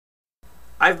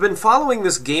I've been following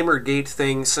this Gamergate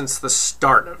thing since the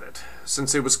start of it,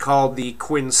 since it was called the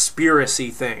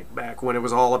Quinspiracy thing, back when it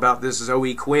was all about this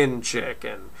Zoe Quinn chick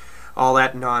and all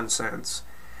that nonsense.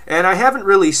 And I haven't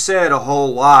really said a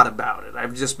whole lot about it.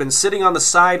 I've just been sitting on the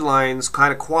sidelines,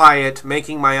 kind of quiet,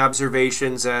 making my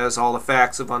observations as all the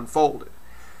facts have unfolded.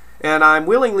 And I'm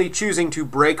willingly choosing to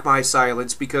break my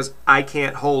silence because I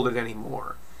can't hold it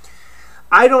anymore.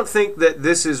 I don't think that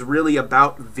this is really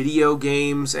about video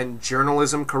games and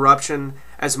journalism corruption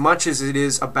as much as it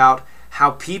is about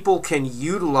how people can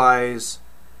utilize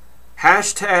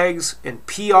hashtags and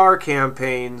PR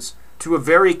campaigns to a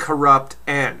very corrupt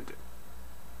end.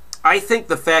 I think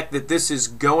the fact that this is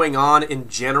going on in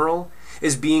general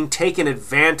is being taken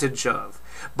advantage of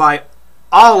by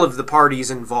all of the parties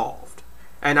involved.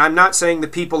 And I'm not saying the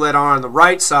people that are on the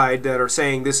right side that are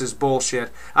saying this is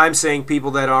bullshit. I'm saying people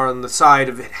that are on the side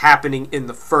of it happening in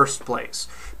the first place.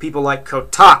 People like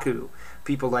Kotaku,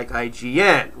 people like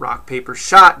IGN, Rock Paper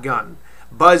Shotgun,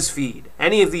 BuzzFeed,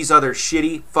 any of these other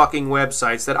shitty fucking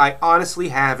websites that I honestly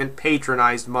haven't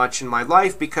patronized much in my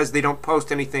life because they don't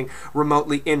post anything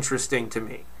remotely interesting to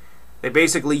me. They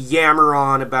basically yammer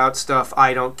on about stuff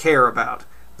I don't care about.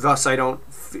 Thus I don't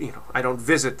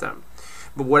visit them.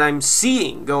 But what I'm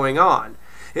seeing going on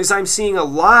is I'm seeing a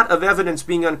lot of evidence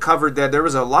being uncovered that there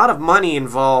was a lot of money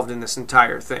involved in this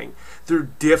entire thing through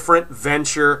different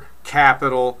venture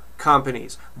capital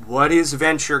companies. What is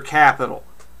venture capital?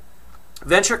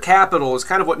 Venture capital is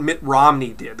kind of what Mitt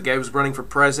Romney did, the guy who was running for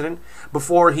president,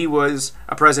 before he was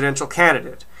a presidential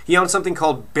candidate. He owned something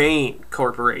called Bain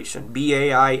Corporation,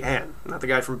 B-A-I-N, not the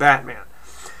guy from Batman.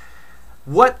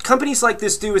 What companies like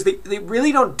this do is they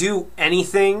really don't do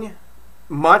anything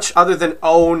much other than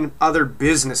own other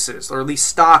businesses, or at least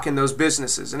stock in those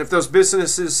businesses. And if those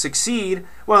businesses succeed,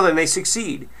 well, then they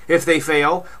succeed. If they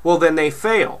fail, well, then they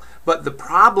fail. But the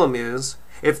problem is,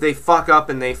 if they fuck up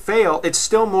and they fail, it's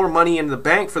still more money in the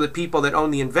bank for the people that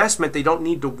own the investment. They don't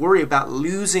need to worry about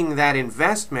losing that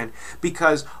investment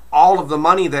because all of the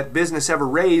money that business ever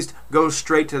raised goes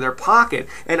straight to their pocket.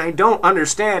 And I don't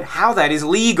understand how that is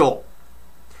legal.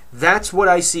 That's what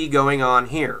I see going on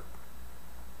here.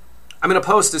 I'm going to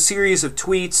post a series of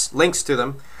tweets, links to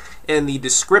them, in the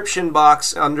description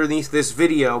box underneath this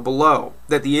video below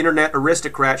that the Internet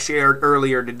Aristocrat shared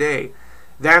earlier today.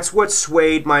 That's what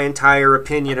swayed my entire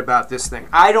opinion about this thing.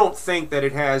 I don't think that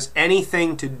it has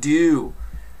anything to do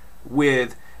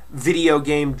with video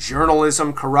game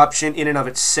journalism corruption in and of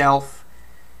itself,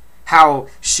 how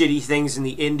shitty things in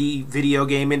the indie video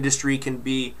game industry can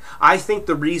be. I think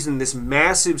the reason this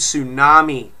massive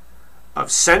tsunami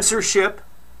of censorship,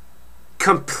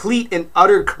 complete and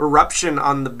utter corruption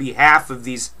on the behalf of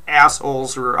these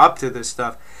assholes who are up to this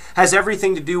stuff has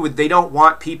everything to do with they don't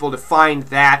want people to find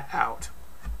that out.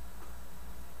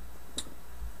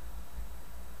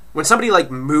 When somebody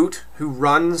like Moot, who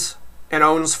runs and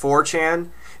owns 4chan,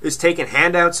 is taking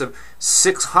handouts of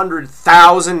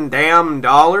 $600,000 damn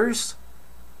dollars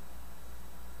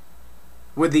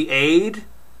with the aid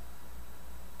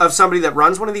of somebody that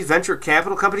runs one of these venture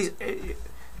capital companies,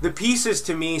 the pieces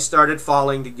to me started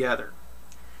falling together.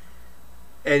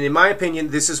 And in my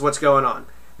opinion, this is what's going on.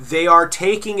 They are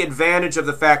taking advantage of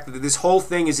the fact that this whole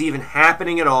thing is even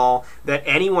happening at all, that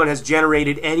anyone has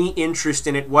generated any interest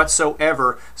in it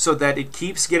whatsoever, so that it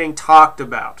keeps getting talked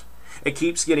about. It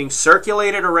keeps getting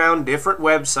circulated around different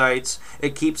websites.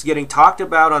 It keeps getting talked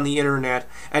about on the internet.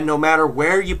 And no matter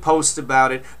where you post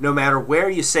about it, no matter where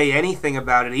you say anything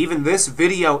about it, even this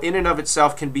video in and of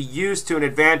itself can be used to an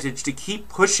advantage to keep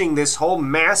pushing this whole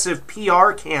massive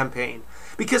PR campaign.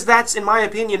 Because that's, in my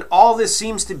opinion, all this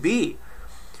seems to be.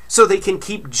 So they can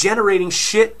keep generating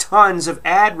shit tons of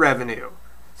ad revenue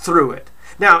through it.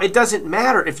 Now, it doesn't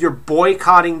matter if you're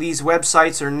boycotting these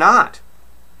websites or not.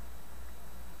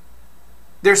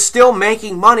 They're still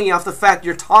making money off the fact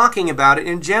you're talking about it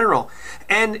in general.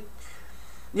 And,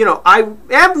 you know, I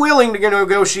am willing to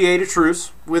negotiate a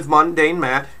truce with Mundane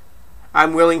Matt.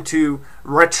 I'm willing to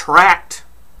retract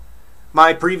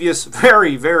my previous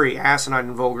very, very asinine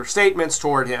and vulgar statements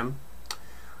toward him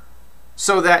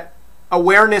so that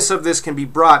awareness of this can be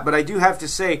brought. But I do have to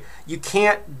say, you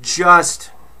can't just,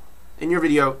 in your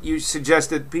video, you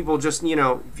suggested people just, you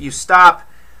know, if you stop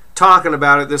talking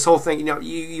about it, this whole thing, you know,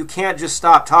 you can't just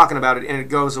stop talking about it and it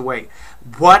goes away.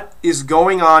 What is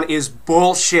going on is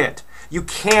bullshit. You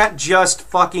can't just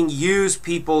fucking use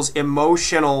people's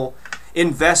emotional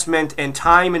investment and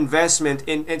time investment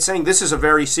in saying this is a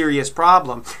very serious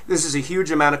problem. This is a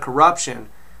huge amount of corruption.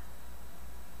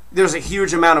 There's a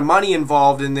huge amount of money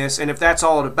involved in this, and if that's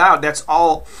all it's about, that's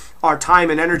all our time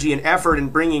and energy and effort in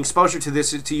bringing exposure to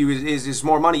this to you is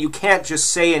more money. You can't just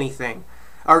say anything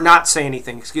Or not say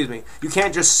anything, excuse me. You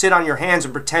can't just sit on your hands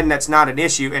and pretend that's not an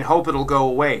issue and hope it'll go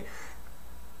away.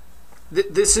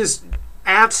 This is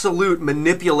absolute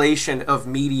manipulation of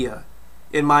media,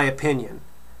 in my opinion.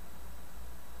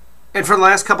 And for the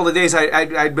last couple of days,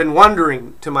 I'd been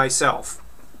wondering to myself,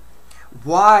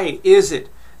 why is it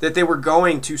that they were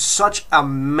going to such a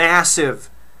massive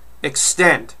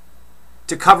extent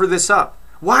to cover this up?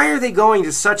 Why are they going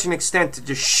to such an extent to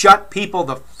just shut people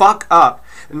the fuck up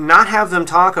and not have them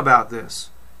talk about this?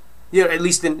 You know, at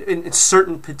least in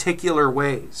certain particular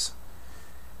ways.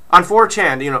 On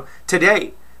 4chan, you know,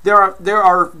 today, there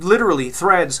are literally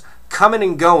threads coming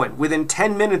and going within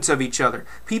 10 minutes of each other.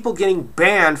 People getting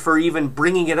banned for even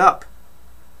bringing it up.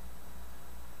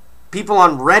 People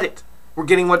on Reddit were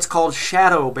getting what's called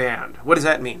shadow banned. What does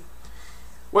that mean?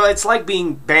 Well, it's like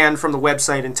being banned from the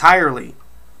website entirely,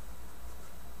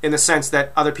 in the sense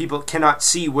that other people cannot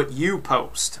see what you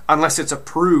post unless it's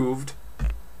approved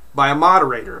by a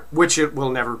moderator, which it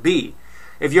will never be.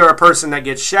 If you're a person that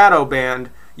gets shadow banned,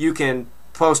 you can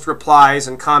post replies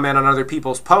and comment on other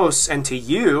people's posts, and to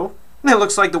you, it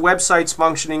looks like the website's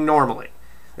functioning normally,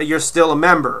 that you're still a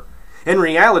member. In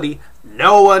reality,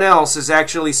 no one else is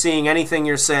actually seeing anything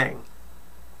you're saying.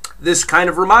 This kind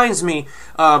of reminds me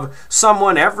of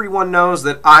someone everyone knows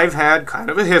that I've had kind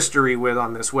of a history with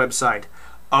on this website.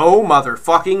 Oh,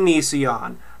 motherfucking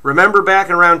Nision. Remember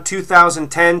back around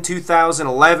 2010,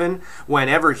 2011,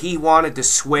 whenever he wanted to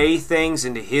sway things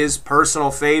into his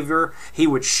personal favor, he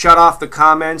would shut off the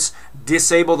comments,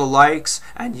 disable the likes,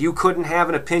 and you couldn't have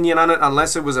an opinion on it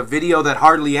unless it was a video that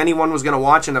hardly anyone was going to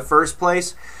watch in the first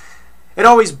place? It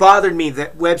always bothered me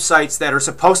that websites that are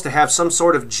supposed to have some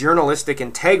sort of journalistic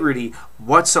integrity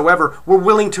whatsoever were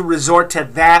willing to resort to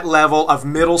that level of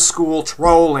middle school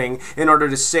trolling in order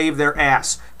to save their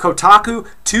ass. Kotaku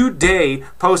today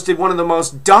posted one of the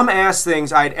most dumbass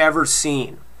things I'd ever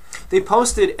seen. They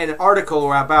posted an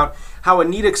article about how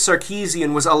Anita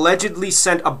Sarkeesian was allegedly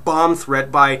sent a bomb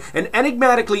threat by an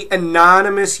enigmatically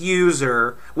anonymous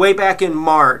user way back in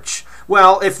March.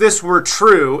 Well, if this were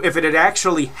true, if it had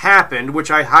actually happened, which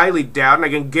I highly doubt, and I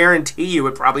can guarantee you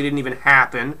it probably didn't even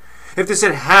happen, if this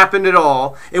had happened at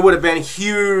all, it would have been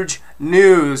huge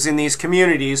news in these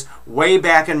communities way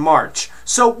back in March.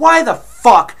 So why the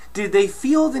fuck did they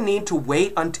feel the need to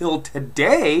wait until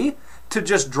today to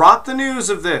just drop the news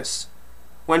of this?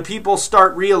 When people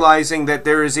start realizing that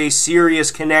there is a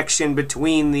serious connection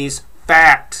between these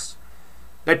facts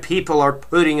that people are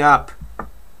putting up.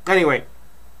 Anyway,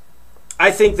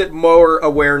 I think that more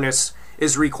awareness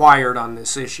is required on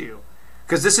this issue.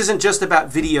 Because this isn't just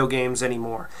about video games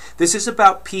anymore. This is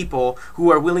about people who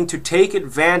are willing to take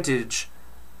advantage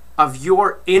of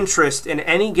your interest in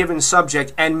any given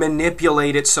subject and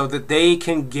manipulate it so that they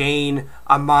can gain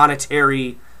a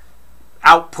monetary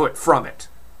output from it.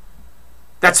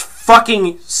 That's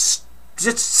fucking just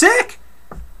sick.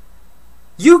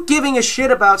 You giving a shit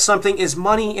about something is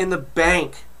money in the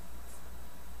bank.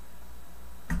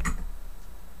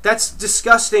 That's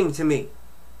disgusting to me.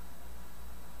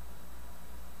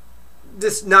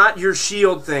 This not your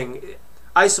shield thing.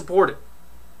 I support it.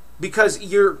 Because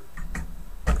you're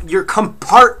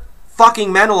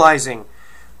compartmentalizing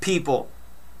people.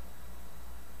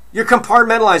 You're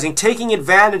compartmentalizing, taking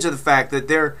advantage of the fact that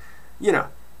they're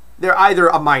either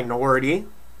a minority,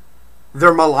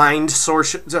 they're maligned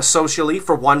socially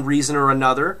for one reason or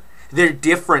another, they're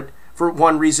different for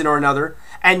one reason or another,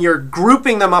 and you're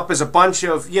grouping them up as a bunch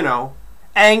of,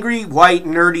 angry, white,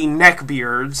 nerdy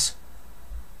neckbeards,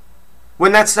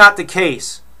 when that's not the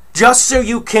case. Just so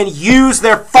you can use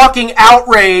their fucking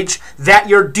outrage that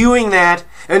you're doing that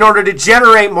in order to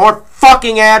generate more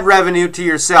fucking ad revenue to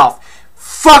yourself.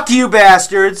 Fuck you,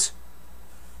 bastards!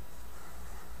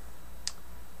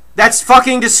 That's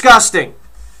fucking disgusting.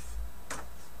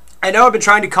 I know I've been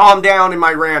trying to calm down in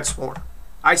my rants more.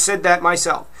 I said that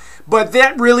myself. But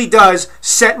that really does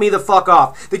set me the fuck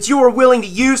off. That you are willing to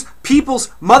use people's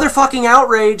motherfucking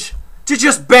outrage to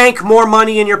just bank more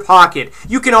money in your pocket.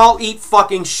 You can all eat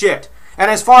fucking shit.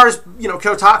 And as far as,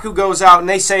 Kotaku goes out and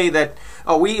they say that,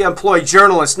 oh, we employ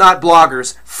journalists, not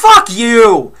bloggers. Fuck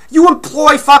you! You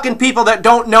employ fucking people that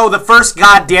don't know the first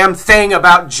goddamn thing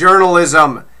about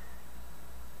journalism.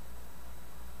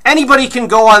 Anybody can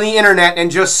go on the internet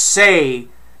and just say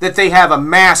that they have a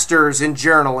master's in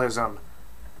journalism.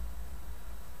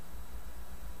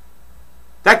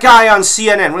 That guy on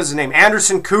CNN, what is his name?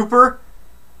 Anderson Cooper?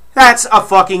 That's a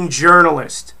fucking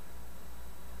journalist.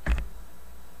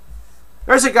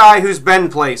 There's a guy who's been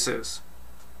places.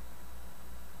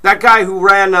 That guy who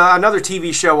ran another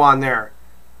TV show on there.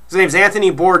 His name's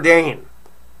Anthony Bourdain.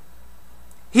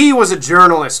 He was a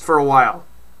journalist for a while.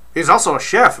 He's also a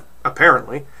chef,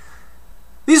 apparently.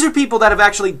 These are people that have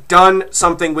actually done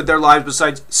something with their lives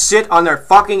besides sit on their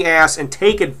fucking ass and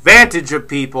take advantage of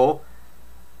people,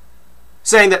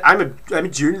 saying that I'm a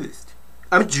journalist.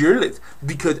 I'm a journalist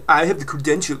because I have the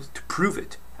credentials to prove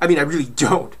it. I mean, I really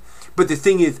don't. But the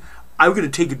thing is, I'm going to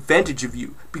take advantage of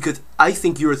you because I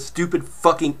think you're a stupid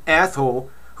fucking asshole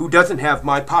who doesn't have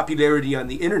my popularity on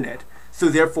the internet. So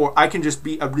therefore, I can just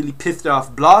be a really pissed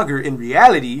off blogger in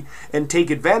reality and take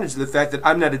advantage of the fact that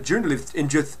I'm not a journalist and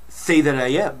just say that I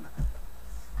am.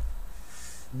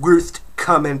 Worst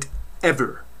comment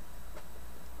ever.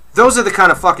 Those are the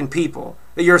kind of fucking people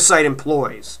that your site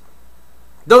employs.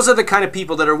 Those are the kind of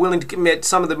people that are willing to commit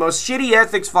some of the most shitty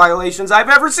ethics violations I've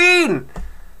ever seen.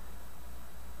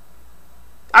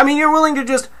 I mean, you're willing to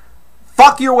just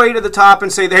fuck your way to the top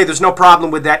and say, hey, there's no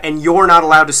problem with that, and you're not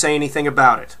allowed to say anything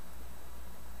about it.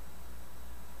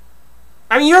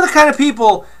 I mean, you're the kind of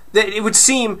people that it would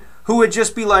seem who would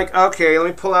just be like, okay, let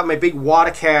me pull out my big wad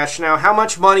of cash. Now, how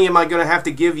much money am I going to have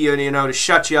to give you, to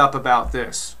shut you up about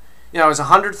this? Is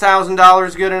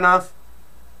 $100,000 good enough?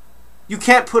 You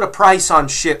can't put a price on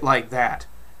shit like that.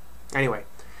 Anyway,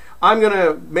 I'm going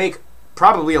to make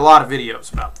probably a lot of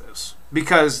videos about this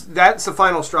because that's the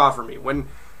final straw for me. When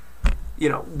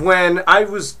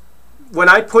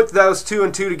I put those two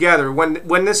and two together,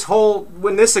 when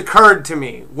this occurred to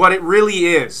me, what it really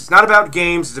is, it's not about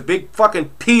games, it's a big fucking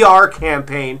PR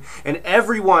campaign, and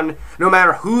everyone, no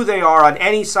matter who they are on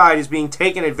any side, is being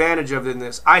taken advantage of in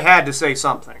this. I had to say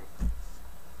something.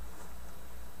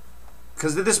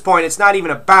 Because at this point, it's not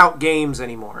even about games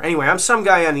anymore. Anyway, I'm some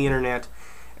guy on the internet,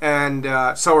 and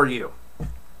so are you.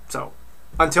 So,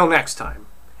 until next time.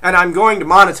 And I'm going to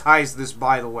monetize this,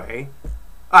 by the way.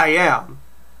 I am.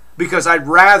 Because I'd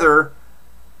rather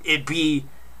it be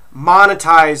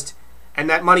monetized and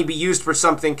that money be used for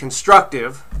something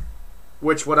constructive,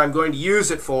 which what I'm going to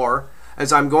use it for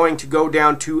is I'm going to go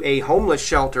down to a homeless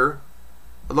shelter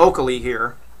locally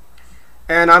here,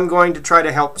 and I'm going to try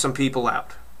to help some people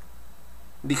out.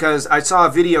 Because I saw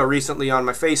a video recently on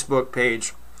my Facebook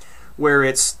page where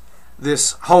it's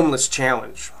this homeless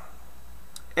challenge.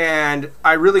 And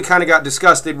I really kind of got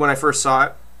disgusted when I first saw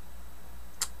it.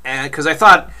 And because I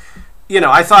thought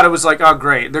it was like, oh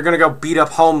great, they're going to go beat up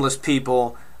homeless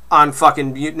people on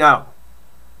fucking, no.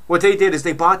 What they did is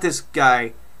they bought this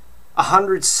guy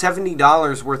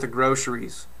 $170 worth of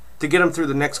groceries to get him through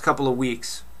the next couple of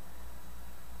weeks.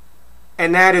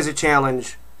 And that is a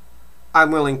challenge I'm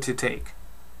willing to take.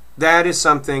 That is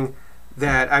something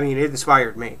that, it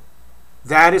inspired me.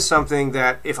 That is something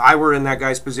that if I were in that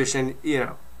guy's position,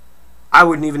 I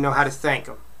wouldn't even know how to thank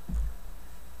him.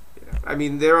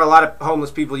 There are a lot of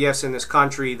homeless people, yes, in this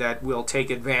country that will take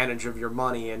advantage of your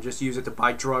money and just use it to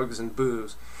buy drugs and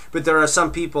booze. But there are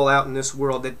some people out in this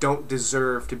world that don't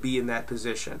deserve to be in that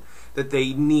position, that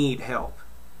they need help.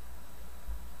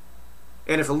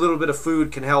 And if a little bit of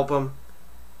food can help them,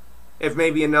 if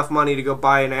maybe enough money to go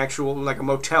buy an actual, like a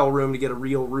motel room to get a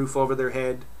real roof over their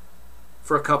head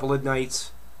for a couple of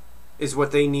nights is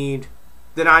what they need,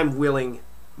 then I'm willing,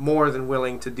 more than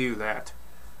willing to do that.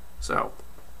 So,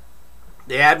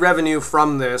 the ad revenue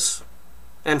from this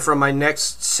and from my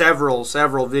next several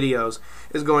videos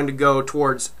is going to go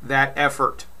towards that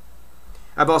effort.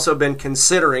 I've also been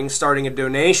considering starting a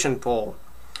donation poll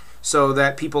so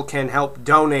that people can help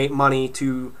donate money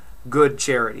to good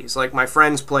charities, like My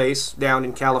Friend's Place down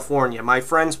in California. My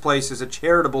Friend's Place is a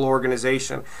charitable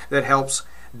organization that helps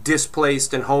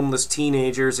displaced and homeless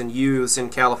teenagers and youths in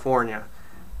California.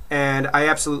 And I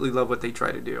absolutely love what they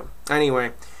try to do.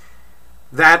 Anyway,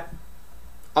 that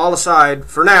all aside,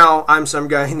 for now, I'm some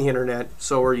guy in the internet,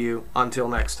 so are you. Until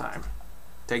next time,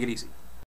 take it easy.